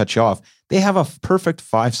 not to cut you off, they have a perfect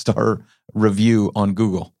 5-star review on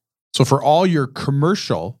Google. So for all your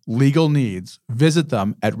commercial legal needs, visit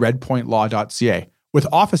them at redpointlaw.ca with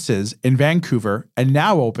offices in Vancouver and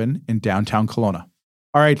now open in downtown Kelowna.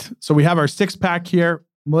 All right, so we have our 6-pack here.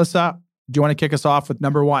 Melissa, do you want to kick us off with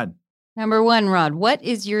number 1? Number 1, Rod, what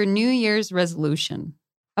is your New Year's resolution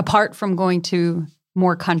apart from going to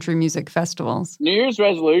more country music festivals? New Year's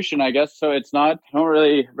resolution, I guess. So it's not, I don't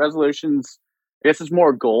really, resolutions, I guess it's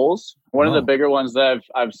more goals. One of the bigger ones that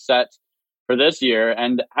I've set for this year.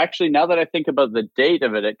 And actually, now that I think about the date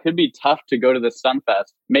of it, it could be tough to go to the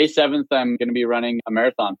Sunfest. May 7th, I'm going to be running a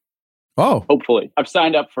marathon. Oh. Hopefully. I've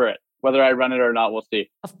signed up for it. Whether I run it or not, we'll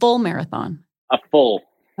see. A full marathon. A full.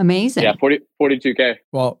 Amazing. Yeah, 42K.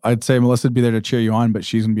 Well, I'd say Melissa would be there to cheer you on, but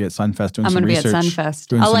she's going to be at Sunfest doing I'm some going to research. be at Sunfest.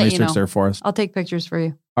 Doing I'll some let research you know. there for us. I'll take pictures for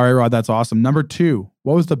you. All right, Rod, that's awesome. Number 2,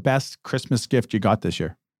 what was the best Christmas gift you got this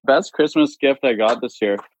year? Best Christmas gift I got this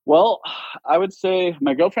year. Well, I would say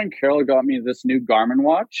my girlfriend Carol got me this new Garmin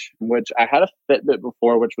watch, which I had a Fitbit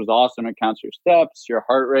before, which was awesome. It counts your steps, your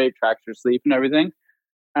heart rate, tracks your sleep and everything.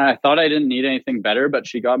 And I thought I didn't need anything better, but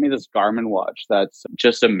she got me this Garmin watch that's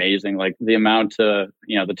just amazing. Like the amount of,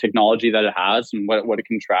 the technology that it has and what it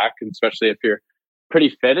can track, and especially if you're pretty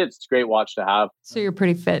fit, it's a great watch to have. So you're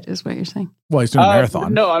pretty fit is what you're saying? Well, he's doing a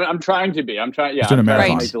marathon. No, I'm trying to be. I'm trying. Yeah, He's doing a I'm trying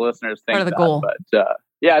marathon. to make the listeners think Part of the that, goal. But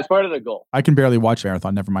yeah, it's part of the goal. I can barely watch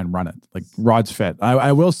marathon, never mind run it. Like Rod's fit.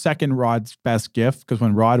 I will second Rod's best gift because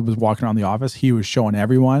when Rod was walking around the office, he was showing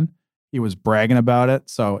everyone. He was bragging about it.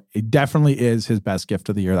 So it definitely is his best gift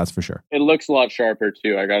of the year. That's for sure. It looks a lot sharper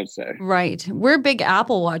too, I gotta say. Right. We're big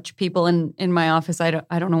Apple Watch people in my office. I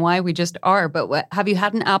don't know why, we just are. But have you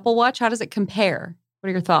had an Apple Watch? How does it compare? What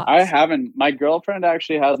are your thoughts? I haven't. My girlfriend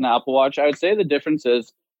actually has an Apple Watch. I would say the difference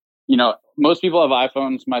is, most people have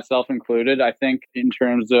iPhones, myself included. I think in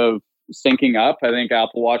terms of syncing up, I think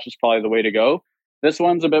Apple Watch is probably the way to go. This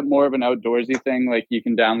one's a bit more of an outdoorsy thing. Like you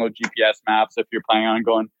can download GPS maps if you're planning on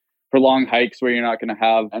going for long hikes where you're not going to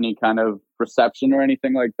have any kind of reception or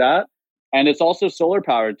anything like that. And it's also solar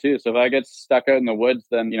powered too. So if I get stuck out in the woods,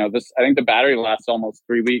 then, I think the battery lasts almost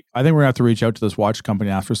 3 weeks. I think we're going to have to reach out to this watch company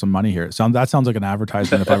and ask for some money here. That sounds like an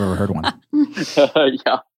advertisement if I've ever heard one.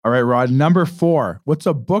 Yeah. All right, Rod. Number 4, what's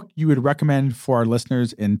a book you would recommend for our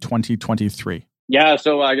listeners in 2023? Yeah.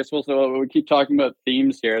 So I guess we keep talking about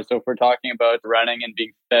themes here. So if we're talking about running and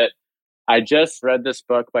being fit, I just read this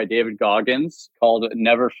book by David Goggins called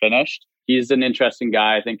Never Finished. He's an interesting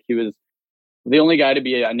guy. I think he was the only guy to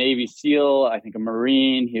be a Navy SEAL, I think a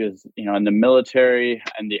Marine. He was, in the military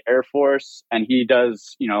and the Air Force. And he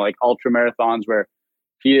does, like ultra marathons where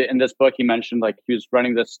in this book, he mentioned like he was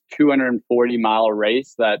running this 240-mile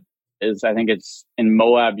race that is, I think it's in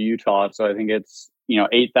Moab, Utah. So I think it's,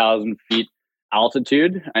 8,000 feet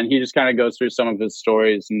altitude. And he just kind of goes through some of his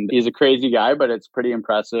stories. And he's a crazy guy, but it's pretty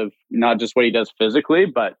impressive, not just what he does physically,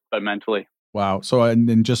 but mentally. Wow. So,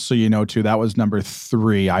 and just so you know, too, that was number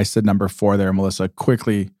 3. I said number 4 there. Melissa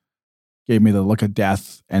quickly gave me the look of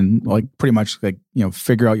death and pretty much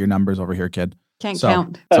figure out your numbers over here, kid. Can't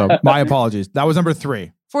count. So my apologies. That was number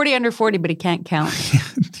 3. 40 under 40, but he can't count.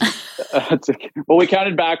 Well, we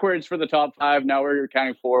counted backwards for the top 5. Now we're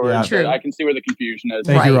counting forward. Yeah. True. I can see where the confusion is.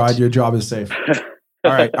 Thank you, Right. Rod. Your job is safe.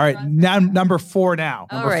 All right. Now, number 4 now.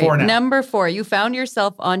 Number 4. You found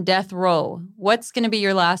yourself on death row. What's going to be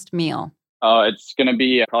your last meal? Oh, it's going to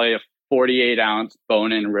be probably a 48-ounce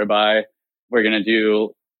bone-in ribeye. We're going to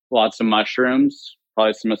do lots of mushrooms,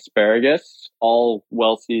 probably some asparagus, all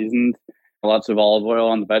well-seasoned, lots of olive oil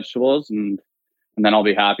on the vegetables, and then I'll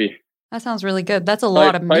be happy. That sounds really good. That's a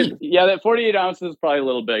lot of meat. Yeah, that 48 ounces is probably a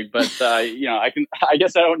little big, but I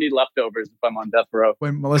guess I don't need leftovers if I'm on death row.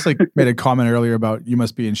 When Melissa made a comment earlier about you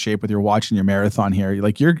must be in shape with your watch and your marathon here,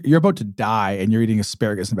 you're about to die and you're eating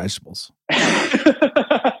asparagus and vegetables.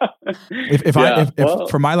 If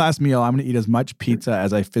for my last meal, I'm going to eat as much pizza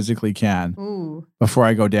as I physically can before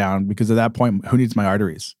I go down, because at that point, who needs my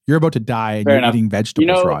arteries? You're about to die and you're eating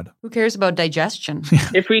vegetables, Rod. Who cares about digestion?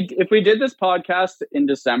 If we did this podcast in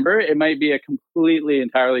December, it might be a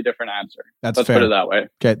entirely different answer. Let's fair. Put it that way.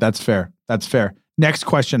 Okay, that's fair. Next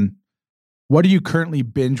question. What are you currently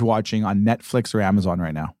binge watching on Netflix or Amazon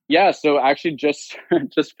right now? Yeah, so actually just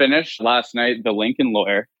finished last night, The Lincoln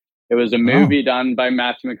Lawyer. It was a movie done by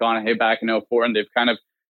Matthew McConaughey back in 2004, and they've kind of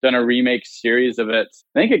done a remake series of it.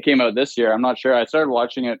 I think it came out this year. I'm not sure. I started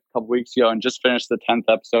watching it a couple weeks ago and just finished the 10th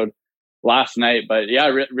episode last night. But yeah,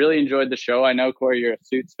 really enjoyed the show. I know, Corey, you're a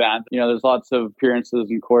Suits fan. There's lots of appearances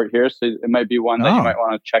in court here, so it might be one that you might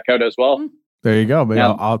want to check out as well. There you go. Maybe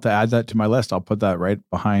I'll have to add that to my list. I'll put that right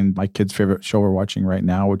behind my kid's favorite show we're watching right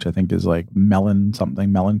now, which I think is like Coco Melon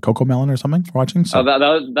or something we're watching. So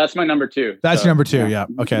that's my number 2. That's your number 2. Yeah.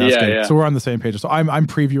 Okay. That's good. Yeah. So we're on the same page. So I'm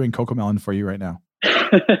previewing Coco Melon for you right now.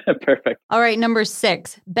 Perfect. All right. Number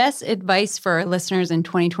 6, best advice for our listeners in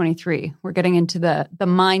 2023. We're getting into the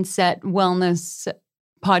mindset wellness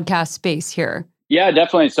podcast space here. Yeah,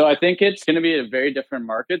 definitely. So I think it's going to be a very different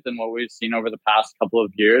market than what we've seen over the past couple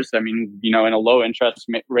of years. I mean, in a low interest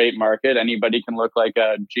rate market, anybody can look like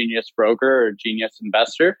a genius broker or genius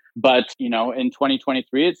investor. But, in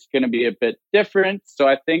 2023, it's going to be a bit different. So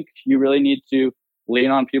I think you really need to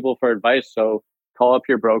lean on people for advice. So call up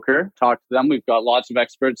your broker, talk to them. We've got lots of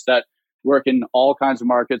experts that work in all kinds of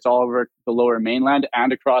markets all over the lower mainland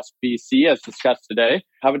and across BC, as discussed today.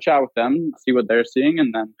 Have a chat with them, see what they're seeing,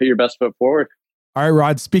 and then put your best foot forward. All right,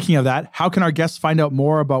 Rod, speaking of that, how can our guests find out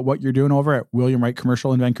more about what you're doing over at William Wright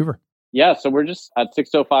Commercial in Vancouver? Yeah, so we're just at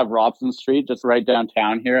 605 Robson Street, just right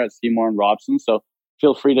downtown here at Seymour and Robson. So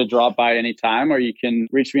feel free to drop by anytime, or you can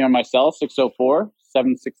reach me on my cell,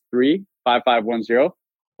 604-763-5510,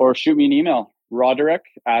 or shoot me an email,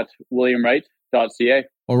 roderick@williamwright.ca.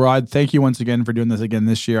 Well, Rod, thank you once again for doing this again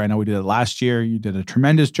this year. I know we did it last year. You did a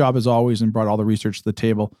tremendous job as always and brought all the research to the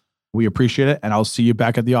table. We appreciate it, and I'll see you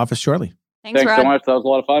back at the office shortly. Thanks Rod. So much. That was a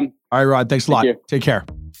lot of fun. All right, Rod. Thanks a lot. Take care.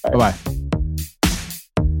 Bye-bye.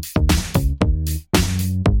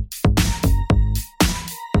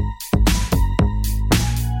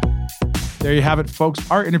 There you have it, folks.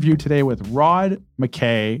 Our interview today with Rod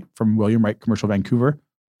McKay from William Wright Commercial Vancouver,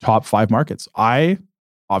 top 5 markets. I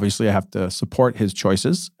have to support his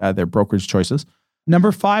choices, their brokerage choices.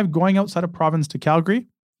 Number 5, going outside of province to Calgary.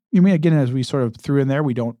 Again, as we sort of threw in there,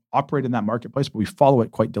 we don't operate in that marketplace, but we follow it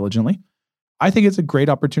quite diligently. I think it's a great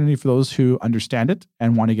opportunity for those who understand it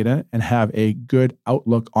and want to get in it and have a good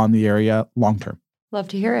outlook on the area long term. Love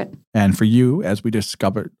to hear it. And for you, as we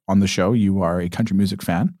discovered on the show, you are a country music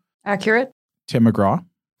fan. Accurate. Tim McGraw.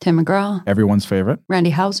 Everyone's favorite.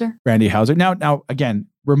 Randy Houser. Now, again,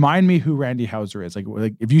 remind me who Randy Houser is.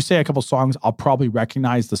 Like if you say a couple songs, I'll probably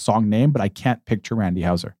recognize the song name, but I can't picture Randy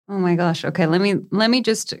Houser. Oh my gosh. Okay, let me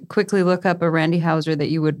just quickly look up a Randy Houser that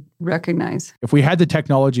you would recognize. If we had the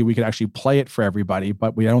technology, we could actually play it for everybody,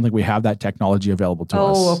 but I don't think we have that technology available to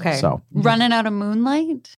us. Oh, okay. So Running Out of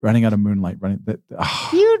Moonlight.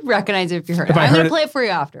 You'd recognize it if you heard it. I'm going to play it for you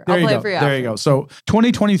after. There you go. So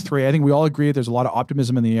 2023, I think we all agree there's a lot of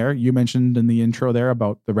optimism in the air. You mentioned in the intro there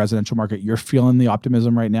about the residential market. You're feeling the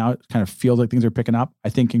optimism right now. It kind of feels like things are picking up. I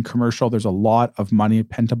think in commercial, there's a lot of money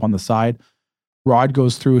pent up on the side. Rod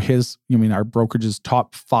goes through our brokerage's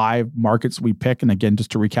top 5 markets we pick. And again, just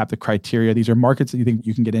to recap the criteria, these are markets that you think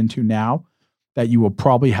you can get into now that you will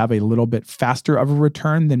probably have a little bit faster of a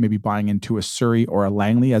return than maybe buying into a Surrey or a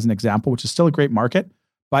Langley as an example, which is still a great market.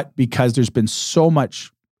 But because there's been so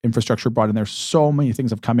much infrastructure brought in there, so many things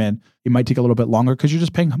have come in, it might take a little bit longer because you're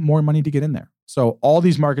just paying more money to get in there. So all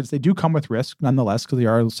these markets, they do come with risk nonetheless because they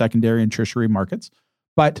are secondary and tertiary markets.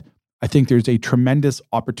 But I think there's a tremendous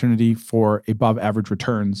opportunity for above average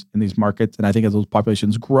returns in these markets. And I think as those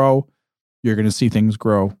populations grow, you're going to see things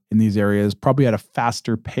grow in these areas probably at a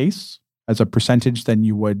faster pace as a percentage than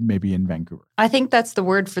you would maybe in Vancouver. I think that's the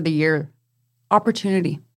word for the year.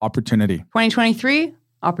 Opportunity. 2023,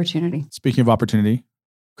 opportunity. Speaking of opportunity,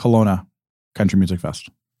 Kelowna Country Music Fest.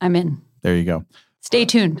 I'm in. There you go. Stay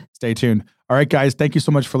tuned. Stay tuned. All right, guys, thank you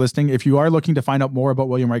so much for listening. If you are looking to find out more about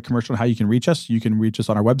William Wright Commercial and how you can reach us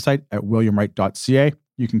on our website at williamwright.ca.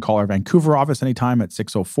 You can call our Vancouver office anytime at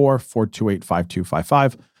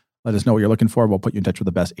 604-428-5255. Let us know what you're looking for. We'll put you in touch with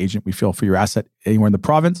the best agent we feel for your asset anywhere in the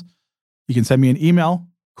province. You can send me an email,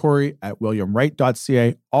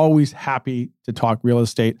 Corey@williamwright.ca. Always happy to talk real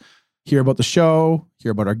estate, hear about the show,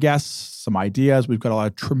 hear about our guests, some ideas. We've got a lot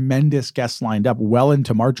of tremendous guests lined up well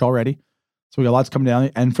into March already. So we got lots coming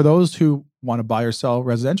down. And for those who want to buy or sell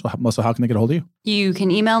residential, Melissa, how can they get a hold of you? You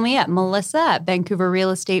can email me at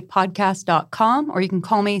melissa@vancouverrealestatepodcast.com, or you can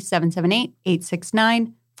call me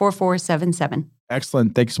 778-869-4477.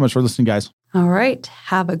 Excellent. Thank you so much for listening, guys. All right.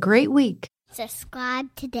 Have a great week.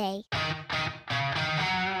 Subscribe today.